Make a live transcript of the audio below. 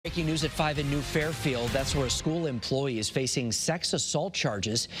Breaking news at 5 in New Fairfield. That's where a school employee is facing sex assault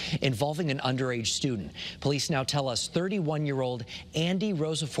charges involving an underage student. Police now tell us 31-year-old Andy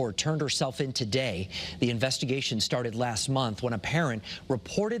Rosafort turned herself in today. The investigation started last month when a parent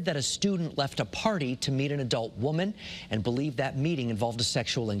reported that a student left a party to meet an adult woman and believed that meeting involved a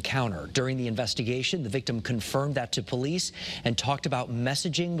sexual encounter. During the investigation, the victim confirmed that to police and talked about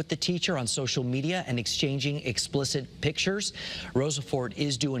messaging with the teacher on social media and exchanging explicit pictures. Rosafort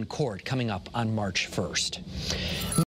is due in court coming up on March 1st.